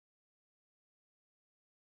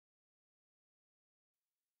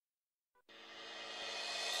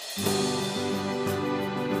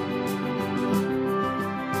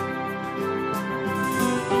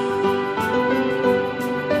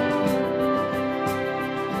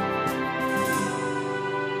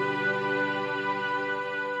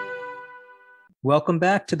Welcome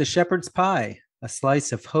back to the Shepherd's Pie, a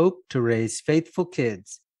slice of hope to raise faithful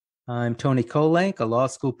kids. I'm Tony Kolenc, a law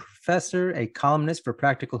school professor, a columnist for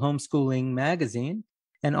Practical Homeschooling magazine,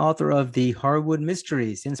 and author of the Harwood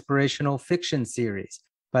Mysteries inspirational fiction series.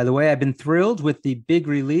 By the way, I've been thrilled with the big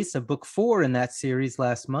release of book 4 in that series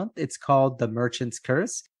last month. It's called The Merchant's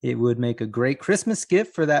Curse. It would make a great Christmas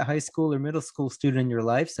gift for that high school or middle school student in your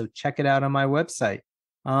life, so check it out on my website.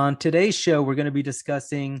 On today's show, we're going to be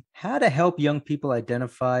discussing how to help young people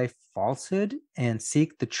identify falsehood and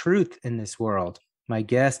seek the truth in this world. My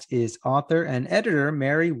guest is author and editor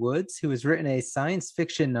Mary Woods, who has written a science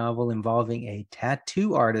fiction novel involving a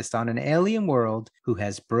tattoo artist on an alien world who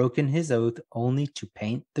has broken his oath only to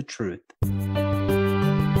paint the truth.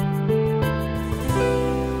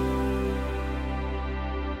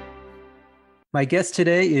 My guest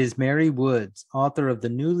today is Mary Woods, author of the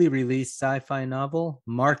newly released sci-fi novel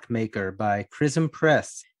Markmaker by Prism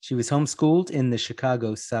Press. She was homeschooled in the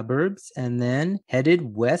Chicago suburbs and then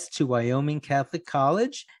headed west to Wyoming Catholic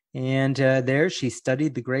College. And there she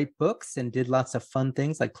studied the great books and did lots of fun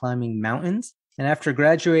things like climbing mountains. And after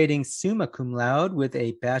graduating summa cum laude with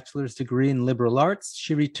a bachelor's degree in liberal arts,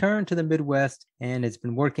 she returned to the Midwest and has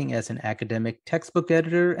been working as an academic textbook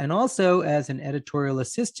editor and also as an editorial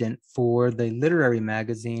assistant for the literary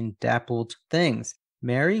magazine Dappled Things.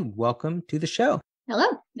 Mary, welcome to the show. Hello.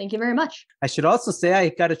 Thank you very much. I should also say I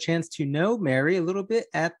got a chance to know Mary a little bit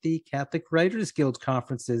at the Catholic Writers Guild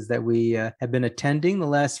conferences that we have been attending the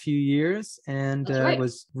last few years, and right.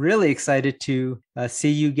 Was really excited to see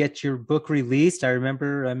you get your book released. I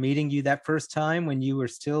remember meeting you that first time when you were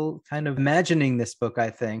still kind of imagining this book,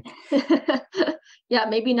 I think. Yeah,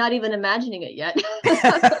 maybe not even imagining it yet.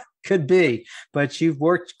 Could be, but you've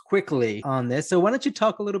worked quickly on this. So why don't you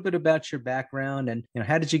talk a little bit about your background and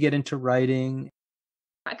how did you get into writing?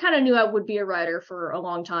 I kind of knew I would be a writer for a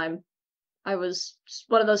long time. I was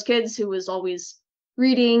one of those kids who was always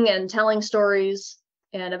reading and telling stories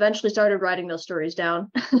and eventually started writing those stories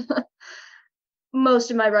down.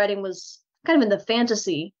 Most of my writing was kind of in the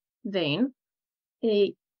fantasy vein.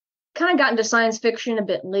 It kind of got into science fiction a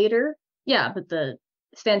bit later. Yeah, but the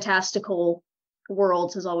fantastical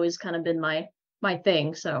worlds has always kind of been my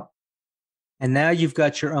thing. So. And now you've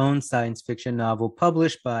got your own science fiction novel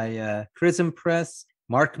published by Prism Press,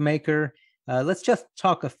 Markmaker. Let's just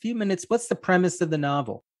talk a few minutes. What's the premise of the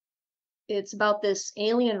novel? It's about this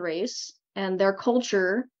alien race, and their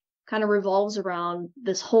culture kind of revolves around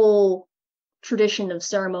this whole tradition of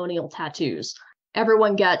ceremonial tattoos.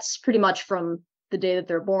 Everyone gets, pretty much from the day that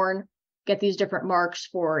they're born, get these different marks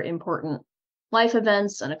for important life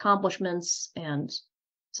events and accomplishments. And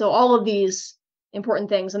so all of these important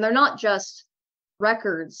things, and they're not just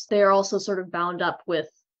records, they are also sort of bound up with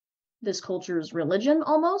this culture's religion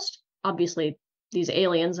almost. Obviously, these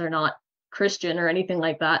aliens are not Christian or anything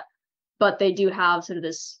like that, but they do have sort of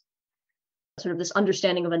this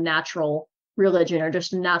understanding of a natural religion or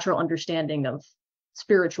just a natural understanding of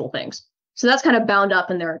spiritual things. So that's kind of bound up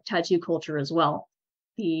in their tattoo culture as well.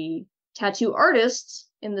 The tattoo artists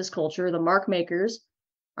in this culture, the mark makers,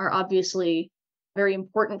 are obviously very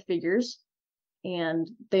important figures, and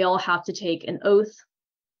they all have to take an oath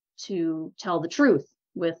to tell the truth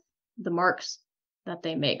with the marks that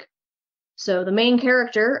they make. So the main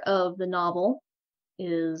character of the novel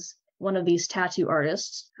is one of these tattoo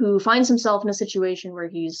artists who finds himself in a situation where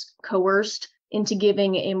he's coerced into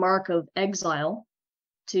giving a mark of exile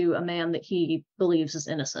to a man that he believes is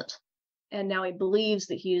innocent. And now he believes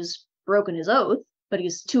that he's broken his oath, but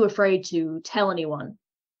he's too afraid to tell anyone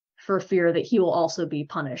for fear that he will also be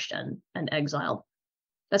punished and exiled.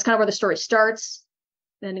 That's kind of where the story starts.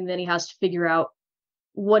 And then he has to figure out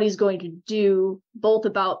what he's going to do, both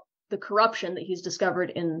about the corruption that he's discovered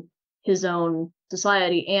in his own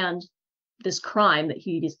society and this crime that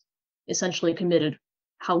he's essentially committed,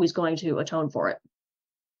 how he's going to atone for it.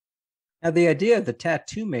 Now, the idea of the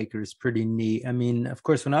tattoo maker is pretty neat. I mean, of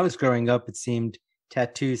course, when I was growing up, it seemed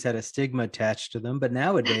tattoos had a stigma attached to them. But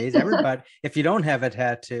nowadays, everybody, if you don't have a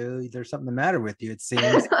tattoo, there's something the matter with you, it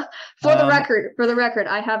seems. For the record,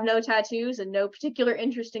 I have no tattoos and no particular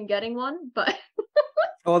interest in getting one, but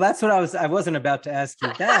well, that's what I wasn't about to ask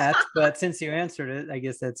you that, but since you answered it, I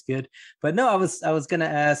guess that's good. But no, I was going to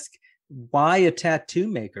ask, why a tattoo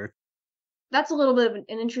maker? That's a little bit of an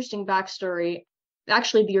interesting backstory.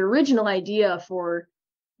 Actually, the original idea for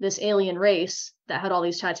this alien race that had all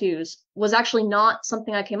these tattoos was actually not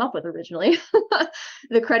something I came up with originally.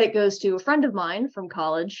 The credit goes to a friend of mine from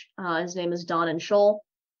college. His name is Don and Scholl,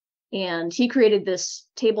 and he created this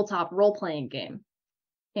tabletop role-playing game.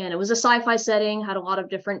 And it was a sci-fi setting, had a lot of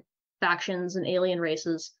different factions and alien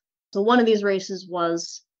races. So one of these races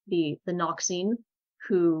was the Noxine,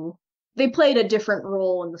 who they played a different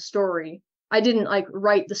role in the story. I didn't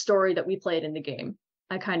write the story that we played in the game.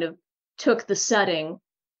 I kind of took the setting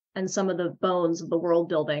and some of the bones of the world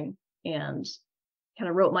building and kind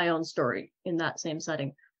of wrote my own story in that same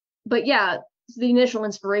setting. But yeah, the initial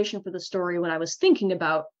inspiration for the story when I was thinking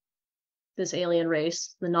about this alien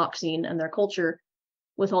race, the Noxine, and their culture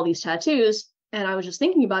with all these tattoos, and I was just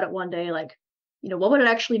thinking about it one day, what would it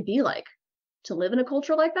actually be like to live in a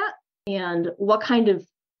culture like that? And what kind of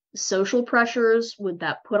social pressures would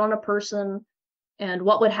that put on a person? And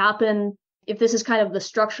what would happen if this is kind of the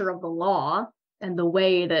structure of the law and the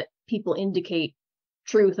way that people indicate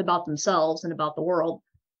truth about themselves and about the world?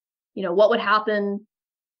 What would happen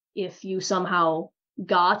if you somehow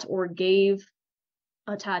got or gave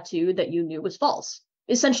a tattoo that you knew was false?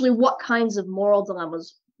 Essentially, what kinds of moral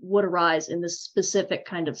dilemmas would arise in this specific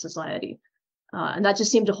kind of society? And that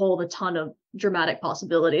just seemed to hold a ton of dramatic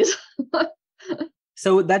possibilities.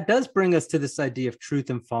 So that does bring us to this idea of truth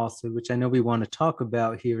and falsehood, which I know we want to talk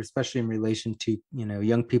about here, especially in relation to,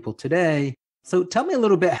 young people today. So tell me a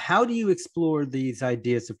little bit, how do you explore these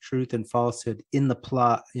ideas of truth and falsehood in the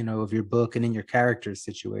plot, of your book and in your character's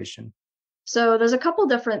situation? So there's a couple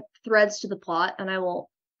different threads to the plot, and I will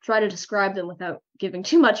try to describe them without giving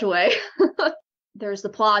too much away. There's the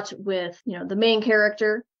plot with, the main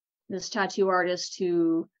character, this tattoo artist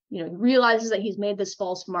who, realizes that he's made this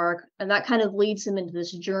false mark, and that kind of leads him into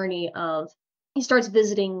this journey of, he starts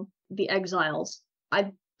visiting the exiles.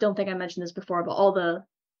 I don't think I mentioned this before, but all the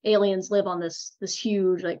aliens live on this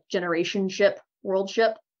huge generation ship, world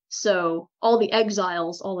ship. So all the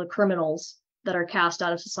exiles, all the criminals that are cast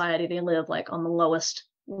out of society, they live on the lowest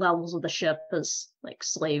levels of the ship as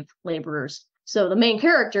slave laborers. So the main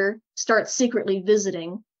character starts secretly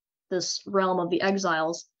visiting this realm of the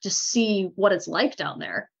exiles to see what it's like down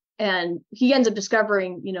there. And he ends up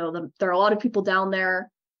discovering, there are a lot of people down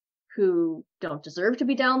there who don't deserve to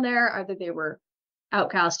be down there. Either they were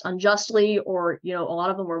outcast unjustly, or, a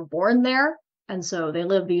lot of them were born there. And so they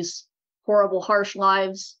live these horrible, harsh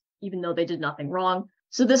lives, even though they did nothing wrong.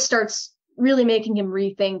 So this starts really making him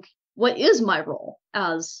rethink, what is my role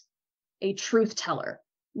as a truth teller?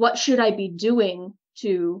 What should I be doing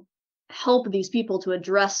to help these people to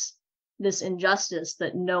address this injustice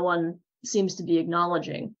that no one seems to be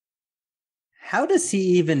acknowledging? How does he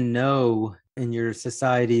even know in your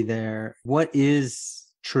society there, what is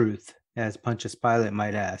truth, as Pontius Pilate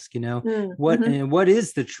might ask, what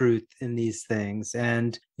is the truth in these things?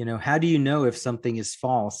 And, how do you know if something is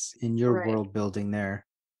false in your Right. world building there?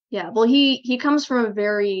 Yeah, well, he comes from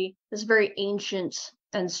this very ancient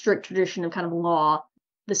and strict tradition of kind of law.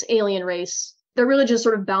 This alien race, they're really just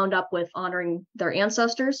sort of bound up with honoring their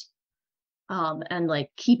ancestors, and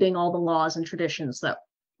keeping all the laws and traditions that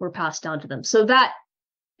were passed down to them. So that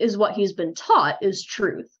is what he's been taught is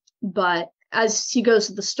truth. But as he goes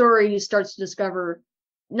through the story, he starts to discover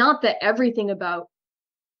not that everything about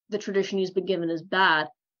the tradition he's been given is bad,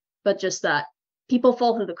 but just that people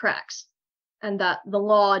fall through the cracks, and that the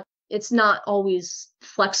law, it's not always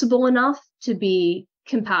flexible enough to be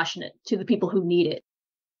compassionate to the people who need it.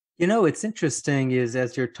 It's interesting is,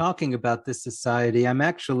 as you're talking about this society, I'm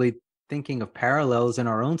actually thinking of parallels in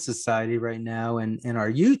our own society right now and in our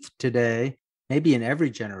youth today, maybe in every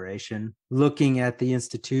generation, looking at the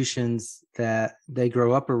institutions that they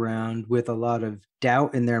grow up around with a lot of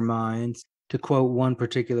doubt in their minds. To quote one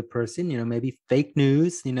particular person, maybe fake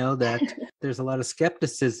news, that there's a lot of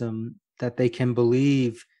skepticism that they can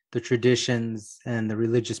believe the traditions and the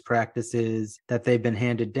religious practices that they've been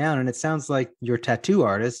handed down. And it sounds like your tattoo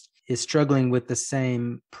artist is struggling with the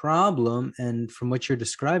same problem. And from what you're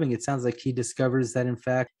describing, it sounds like he discovers that, in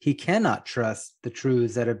fact, he cannot trust the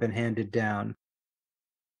truths that have been handed down.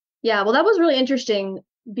 Yeah, well, that was really interesting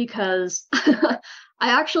because I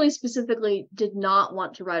actually specifically did not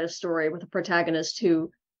want to write a story with a protagonist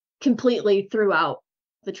who completely threw out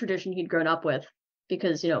the tradition he'd grown up with.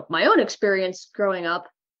 Because, my own experience growing up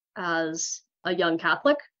as a young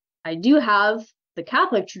Catholic, I do have the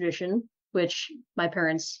Catholic tradition, which my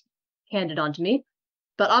parents handed on to me.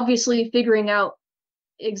 But obviously, figuring out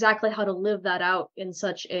exactly how to live that out in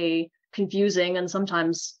such a confusing and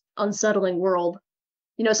sometimes unsettling world,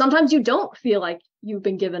 sometimes you don't feel like you've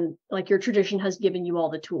been given, your tradition has given you all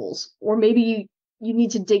the tools, or maybe you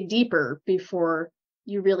need to dig deeper before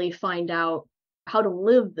you really find out how to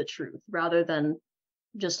live the truth rather than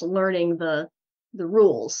just learning the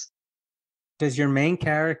rules. Does your main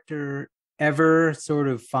character ever sort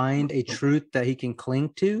of find a truth that he can cling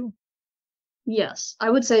to? Yes, I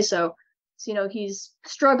would say so. So, he's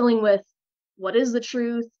struggling with what is the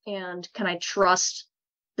truth and can I trust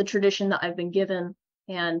the tradition that I've been given?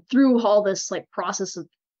 And through all this like process of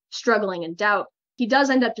struggling and doubt, he does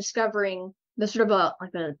end up discovering the sort of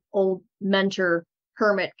an old mentor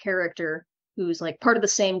hermit character who's like part of the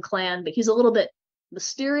same clan, but he's a little bit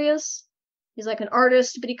mysterious. He's like an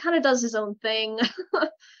artist, but he kind of does his own thing.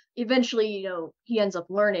 Eventually, he ends up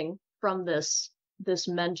learning from this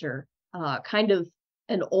mentor, kind of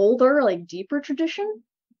an older, like deeper tradition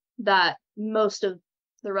that most of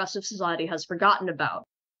the rest of society has forgotten about.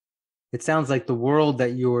 It sounds like the world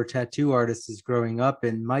that your tattoo artist is growing up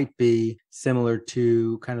in might be similar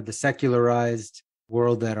to kind of the secularized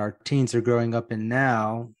world that our teens are growing up in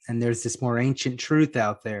now. And there's this more ancient truth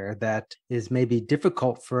out there that is maybe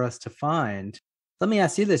difficult for us to find. Let me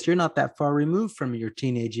ask you this. You're not that far removed from your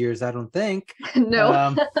teenage years, I don't think.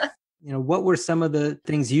 No. What were some of the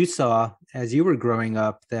things you saw as you were growing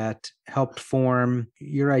up that helped form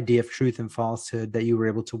your idea of truth and falsehood that you were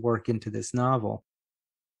able to work into this novel?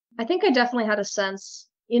 I think I definitely had a sense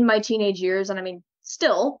in my teenage years, and I mean,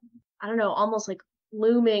 still, I don't know, almost like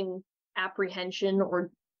looming apprehension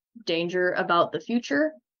or danger about the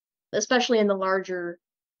future, especially in the larger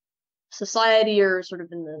society or sort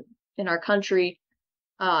of in our country.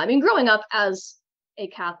 I mean, growing up as a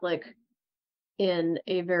Catholic in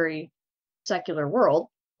a very secular world,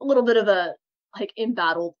 a little bit of a like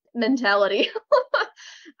embattled mentality,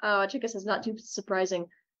 which I guess is not too surprising.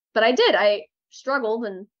 But I struggled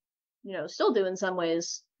and, still do in some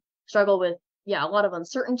ways, struggle with, a lot of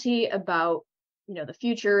uncertainty about, the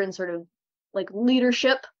future and sort of like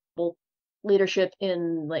leadership, both leadership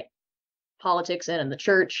in like politics and in the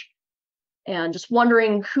church, and just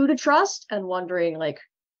wondering who to trust and wondering like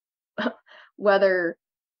whether,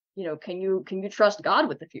 can you trust God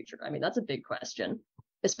with the future? I mean, that's a big question,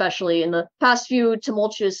 especially in the past few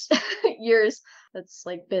tumultuous years. That's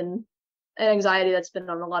like been an anxiety that's been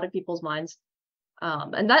on a lot of people's minds.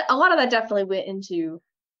 And that a lot of that definitely went into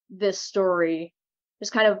this story.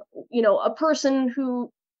 Just kind of, a person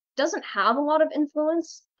who doesn't have a lot of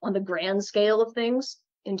influence on the grand scale of things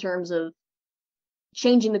in terms of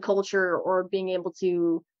changing the culture or being able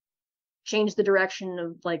to change the direction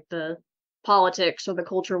of like the politics or the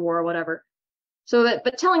culture war or whatever.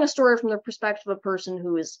 But telling a story from the perspective of a person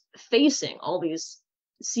who is facing all these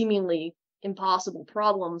seemingly impossible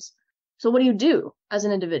problems. So what do you do as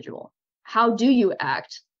an individual? How do you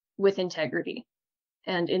act with integrity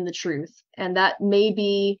and in the truth? And that may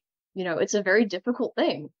be, it's a very difficult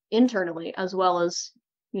thing internally as well as,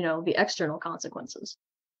 the external consequences.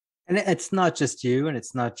 And it's not just you, and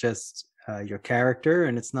it's not just your character,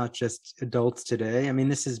 and it's not just adults today. I mean,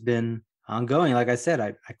 this has been ongoing. Like I said,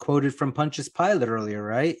 I quoted from Pontius Pilate earlier,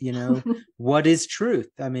 right? What is truth?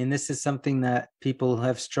 I mean, this is something that people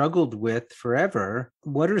have struggled with forever.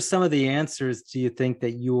 What are some of the answers, do you think,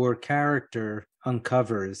 that your character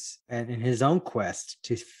uncovers and in his own quest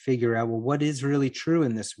to figure out, well, what is really true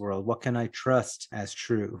in this world? What can I trust as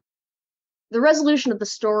true? The resolution of the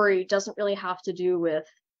story doesn't really have to do with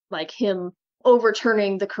like him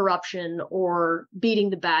overturning the corruption or beating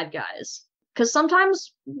the bad guys. Because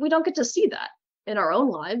sometimes we don't get to see that in our own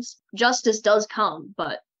lives. Justice does come,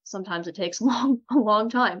 but sometimes it takes a long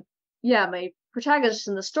time. Yeah, my protagonist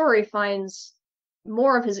in the story finds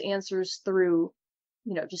more of his answers through,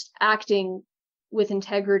 just acting with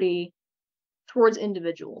integrity towards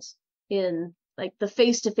individuals in like the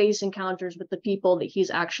face-to-face encounters with the people that he's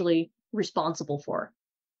actually responsible for.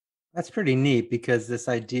 That's pretty neat, because this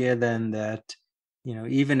idea then that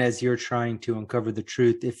even as you're trying to uncover the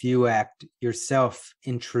truth, if you act yourself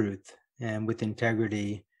in truth and with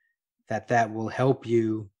integrity, that will help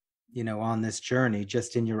you, on this journey,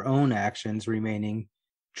 just in your own actions, remaining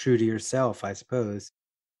true to yourself, I suppose.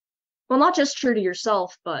 Well, not just true to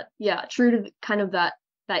yourself, but true to kind of that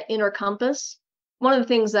inner compass. One of the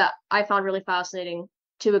things that I found really fascinating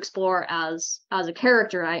to explore as a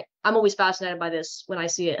character, I'm always fascinated by this when I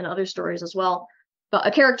see it in other stories as well, but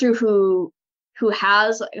a character who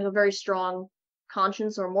has a very strong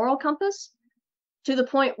conscience or moral compass, to the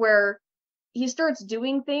point where he starts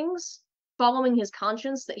doing things following his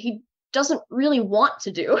conscience that he doesn't really want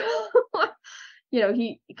to do.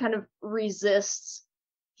 He kind of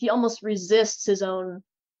he almost resists his own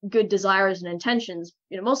good desires and intentions,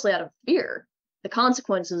 mostly out of fear, the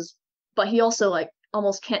consequences, but he also like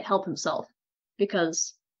almost can't help himself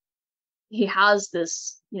because he has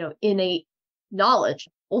this, innate knowledge,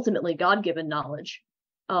 ultimately God-given knowledge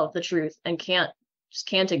of the truth, and can't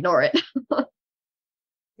ignore it.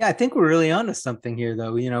 Yeah, I think we're really onto something here,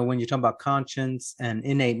 though. When you talk about conscience and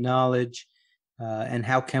innate knowledge, And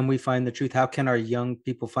how can we find the truth? How can our young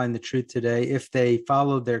people find the truth today if they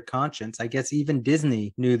followed their conscience? I guess even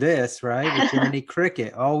Disney knew this, right? With Jiminy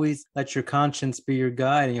Cricket, always let your conscience be your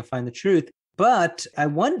guide and you'll find the truth. But I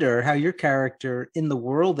wonder how your character, in the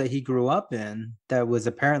world that he grew up in, that was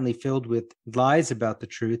apparently filled with lies about the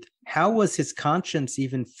truth, how was his conscience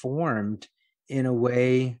even formed in a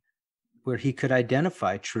way where he could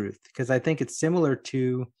identify truth? Because I think it's similar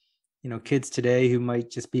to kids today who might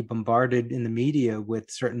just be bombarded in the media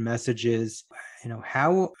with certain messages.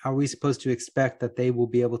 How are we supposed to expect that they will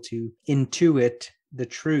be able to intuit the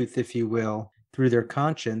truth, if you will, through their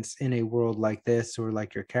conscience in a world like this or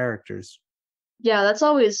like your characters? Yeah, that's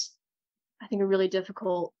always, I think, a really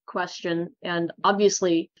difficult question. And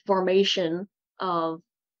obviously, formation of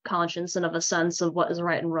conscience and of a sense of what is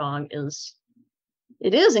right and wrong is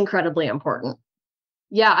incredibly important.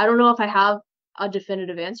 Yeah, I don't know if I have a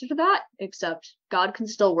definitive answer to that, except God can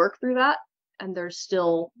still work through that, and there's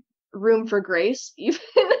still room for grace, even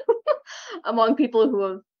among people who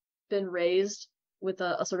have been raised with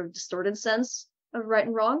a sort of distorted sense of right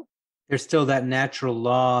and wrong. There's still that natural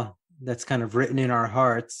law that's kind of written in our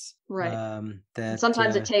hearts. Right. That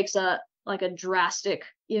sometimes it takes a drastic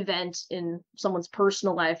event in someone's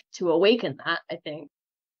personal life to awaken that, I think.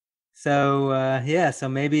 So so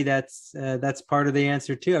maybe that's part of the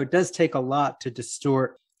answer too. It does take a lot to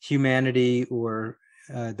distort humanity or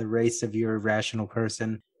the race of your rational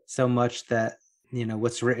person so much that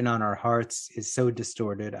what's written on our hearts is so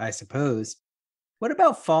distorted, I suppose. What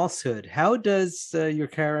about falsehood? How does your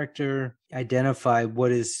character identify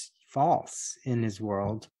what is false in his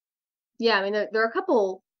world? Yeah, I mean, there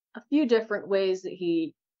are a few different ways that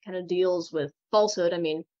he kind of deals with falsehood. I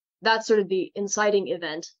mean, that's sort of the inciting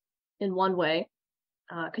event in one way,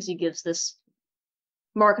 because he gives this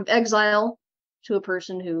mark of exile to a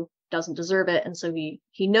person who doesn't deserve it, and so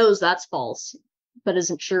he knows that's false, but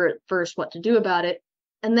isn't sure at first what to do about it.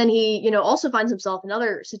 And then he, also finds himself in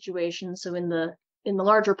other situations. So in the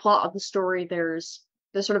larger plot of the story, there's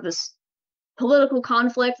sort of this political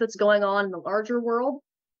conflict that's going on in the larger world,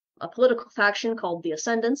 a political faction called the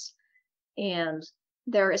Ascendants, and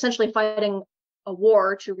they're essentially fighting a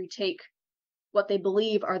war to retake what they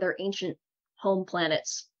believe are their ancient home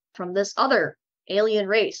planets from this other alien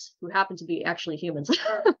race who happen to be actually humans.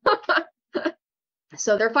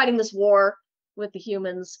 So they're fighting this war with the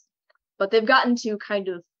humans, but they've gotten to kind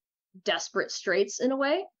of desperate straits in a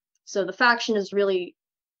way. So the faction is really,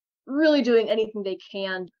 really doing anything they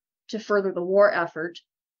can to further the war effort.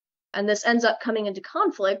 And this ends up coming into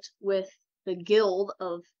conflict with the Guild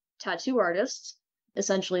of Tattoo Artists.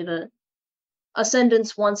 Essentially, the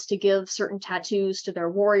Ascendants wants to give certain tattoos to their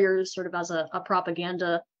warriors, sort of as a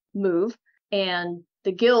propaganda move. And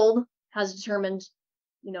the Guild has determined,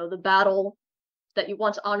 the battle that you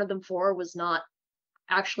want to honor them for was not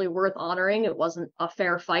actually worth honoring. It wasn't a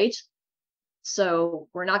fair fight. So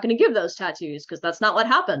we're not going to give those tattoos because that's not what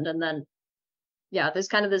happened. And then, there's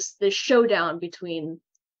kind of this showdown between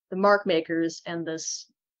the Markmakers and this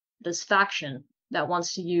faction that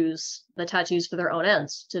wants to use the tattoos for their own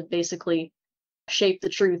ends to basically shape the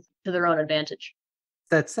truth to their own advantage.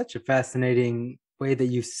 That's such a fascinating way that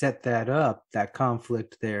you set that up, that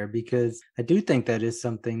conflict there, because I do think that is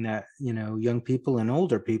something that, young people and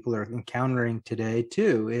older people are encountering today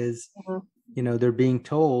too, is, they're being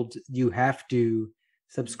told you have to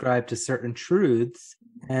subscribe to certain truths,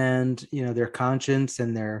 and, their conscience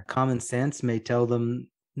and their common sense may tell them,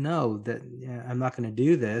 no, that I'm not going to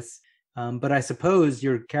do this. But I suppose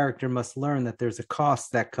your character must learn that there's a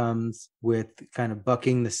cost that comes with kind of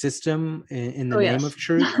bucking the system in the name of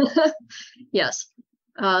truth. Yes.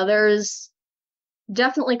 There's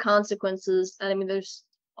definitely consequences. And I mean, there's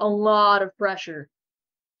a lot of pressure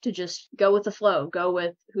to just go with the flow, go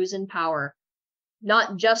with who's in power,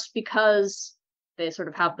 not just because they sort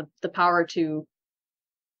of have the power to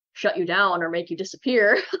shut you down or make you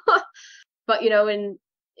disappear, but,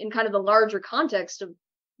 in kind of the larger context of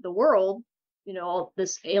the world, all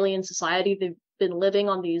this alien society, they've been living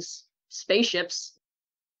on these spaceships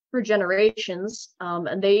for generations,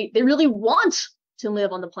 and they really want to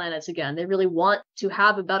live on the planets again. They really want to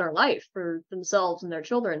have a better life for themselves and their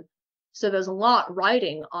children. So there's a lot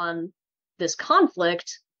riding on this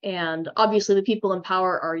conflict, and obviously the people in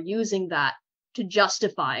power are using that to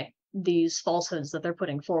justify these falsehoods that they're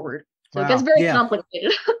putting forward. So It gets very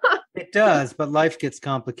complicated. It does, but life gets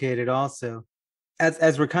complicated also.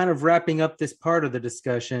 As we're kind of wrapping up this part of the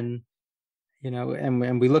discussion,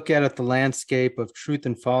 and we look at the landscape of truth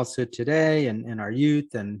and falsehood today and our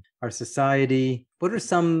youth and our society, what are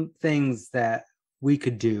some things that we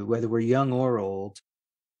could do, whether we're young or old,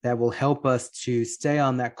 that will help us to stay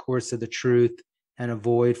on that course of the truth and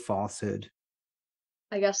avoid falsehood.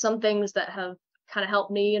 I guess some things that have kind of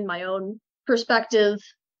helped me in my own perspective,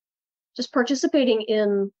 just participating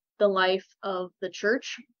in the life of the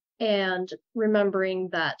church and remembering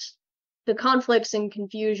that the conflicts and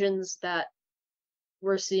confusions that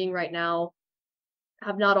we're seeing right now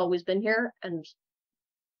have not always been here and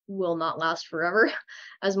will not last forever,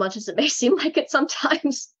 as much as it may seem like it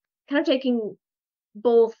sometimes. Kind of taking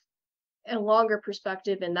both a longer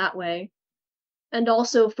perspective in that way, and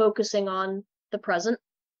also focusing on the present.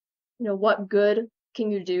 What good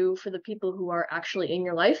can you do for the people who are actually in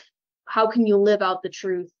your life? How can you live out the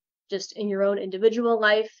truth just in your own individual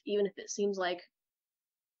life, even if it seems like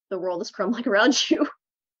the world is crumbling around you?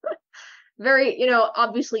 Very,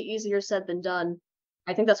 obviously easier said than done.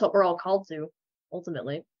 I think that's what we're all called to,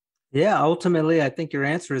 ultimately. Yeah, ultimately, I think your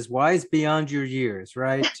answer is wise beyond your years,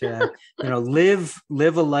 right? Live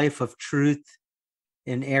a life of truth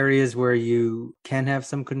in areas where you can have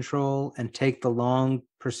some control, and take the long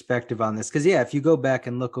perspective on this. Because, if you go back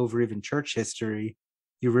and look over even church history,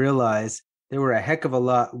 you realize there were a heck of a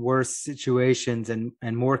lot worse situations and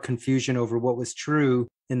more confusion over what was true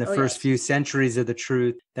in the first few centuries of the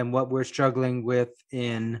truth than what we're struggling with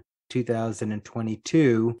in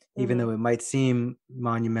 2022, even though it might seem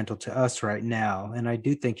monumental to us right now. And I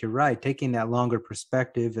do think you're right, taking that longer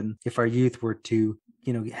perspective. And if our youth were to,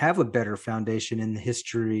 have a better foundation in the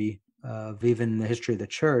history of even the history of the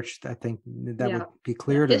church, I think that would be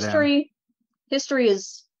clear to them. History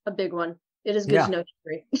is a big one. It is good to know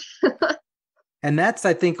history. And that's,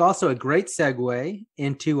 I think, also a great segue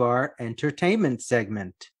into our entertainment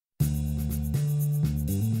segment.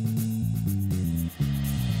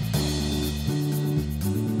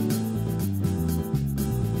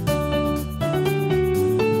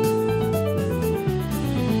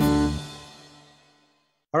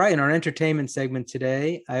 All right, in our entertainment segment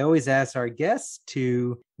today, I always ask our guests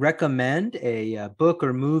to recommend a book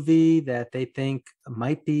or movie that they think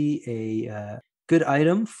might be a good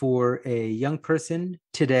item for a young person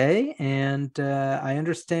today. And I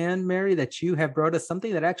understand, Mary, that you have brought us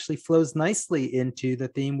something that actually flows nicely into the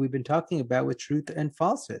theme we've been talking about with truth and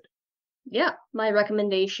falsehood. Yeah, my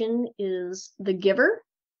recommendation is The Giver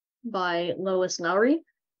by Lois Lowry.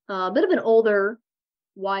 A bit of an older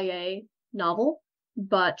YA novel.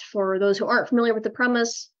 But for those who aren't familiar with the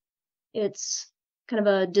premise, it's kind of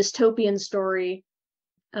a dystopian story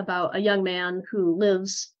about a young man who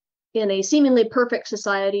lives in a seemingly perfect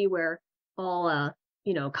society where all,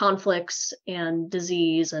 conflicts and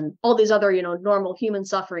disease and all these other, normal human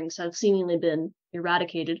sufferings have seemingly been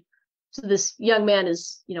eradicated. So this young man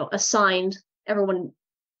is, assigned, everyone,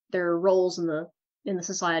 their roles in the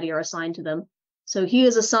society are assigned to them. So he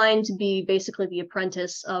is assigned to be basically the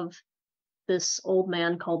apprentice of this old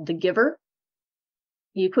man called the Giver.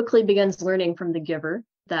 He quickly begins learning from the Giver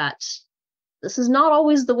that this is not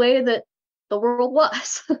always the way that the world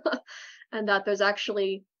was, and that there's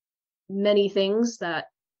actually many things that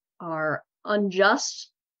are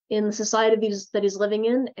unjust in the society that he's living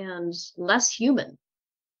in, and less human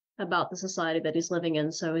about the society that he's living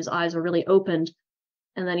in. So his eyes are really opened,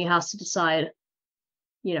 and then he has to decide,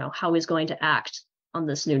 how he's going to act on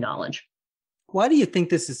this new knowledge. Why do you think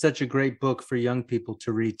this is such a great book for young people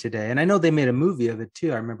to read today? And I know they made a movie of it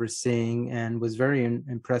too. I remember seeing and was very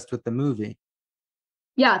impressed with the movie.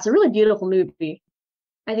 Yeah, it's a really beautiful movie.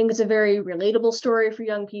 I think it's a very relatable story for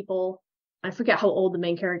young people. I forget how old the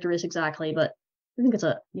main character is exactly, but I think it's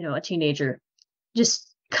a teenager.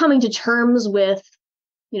 Just coming to terms with,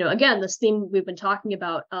 again, this theme we've been talking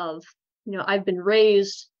about of, I've been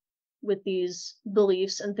raised with these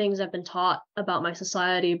beliefs and things I've been taught about my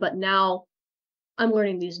society, but now I'm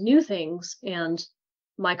learning these new things and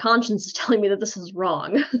my conscience is telling me that this is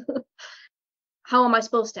wrong. How am I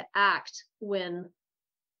supposed to act when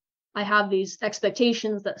I have these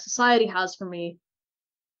expectations that society has for me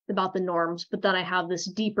about the norms, but then I have this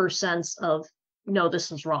deeper sense of, no,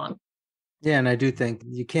 this is wrong. Yeah, and I do think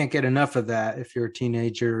you can't get enough of that if you're a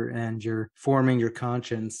teenager and you're forming your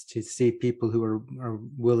conscience to see people who are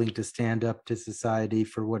willing to stand up to society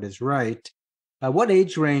for what is right. What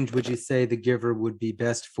age range would you say The Giver would be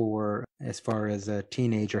best for as far as a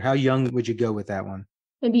teenager? How young would you go with that one?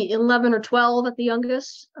 Maybe 11 or 12 at the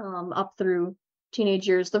youngest, up through teenage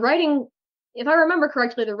years. The writing, if I remember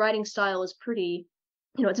correctly, the writing style is pretty,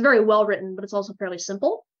 it's very well written, but it's also fairly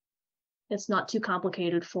simple. It's not too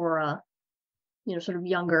complicated for, sort of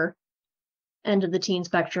younger end of the teen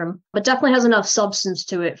spectrum, but definitely has enough substance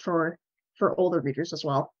to it for older readers as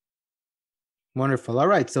well. Wonderful. All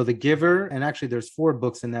right. So The Giver, and actually there's 4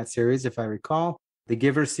 books in that series, if I recall. The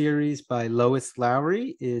Giver series by Lois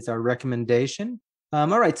Lowry is our recommendation. All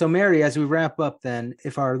right. So, Mary, as we wrap up, then,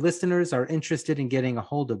 if our listeners are interested in getting a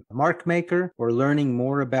hold of Markmaker or learning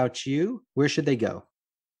more about you, where should they go?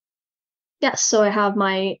 Yes. So I have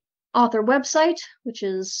my author website, which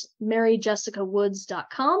is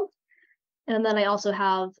maryjessicawoods.com. And then I also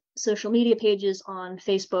have social media pages on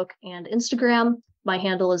Facebook and Instagram. My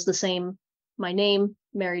handle is the same, my name,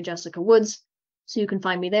 Mary Jessica Woods. So you can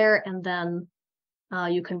find me there. And then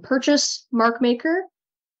you can purchase Markmaker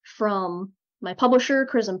from my publisher,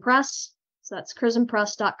 Chrism Press. So that's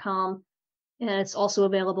chrismpress.com. And it's also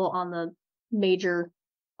available on the major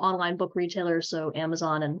online book retailers, so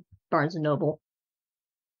Amazon and Barnes & Noble.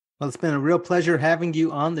 Well, it's been a real pleasure having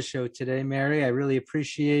you on the show today, Mary. I really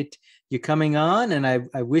appreciate you coming on, and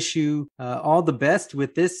I wish you all the best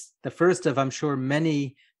with this, the first of, I'm sure,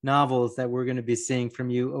 many novels that we're going to be seeing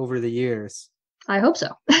from you over the years. I hope so.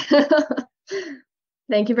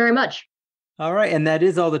 Thank you very much. All right. And that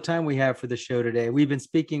is all the time we have for the show today. We've been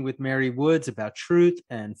speaking with Mary Woods about truth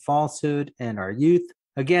and falsehood and our youth.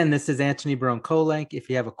 Again, this is Antony Barone Kolenc. If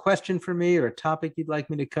you have a question for me or a topic you'd like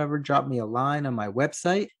me to cover, drop me a line on my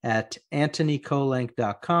website at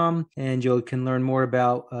antonykolenc.com, and you can learn more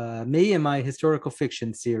about me and my historical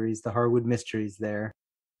fiction series, The Harwood Mysteries, there.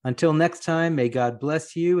 Until next time, may God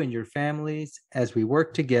bless you and your families as we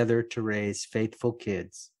work together to raise faithful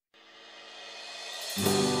kids.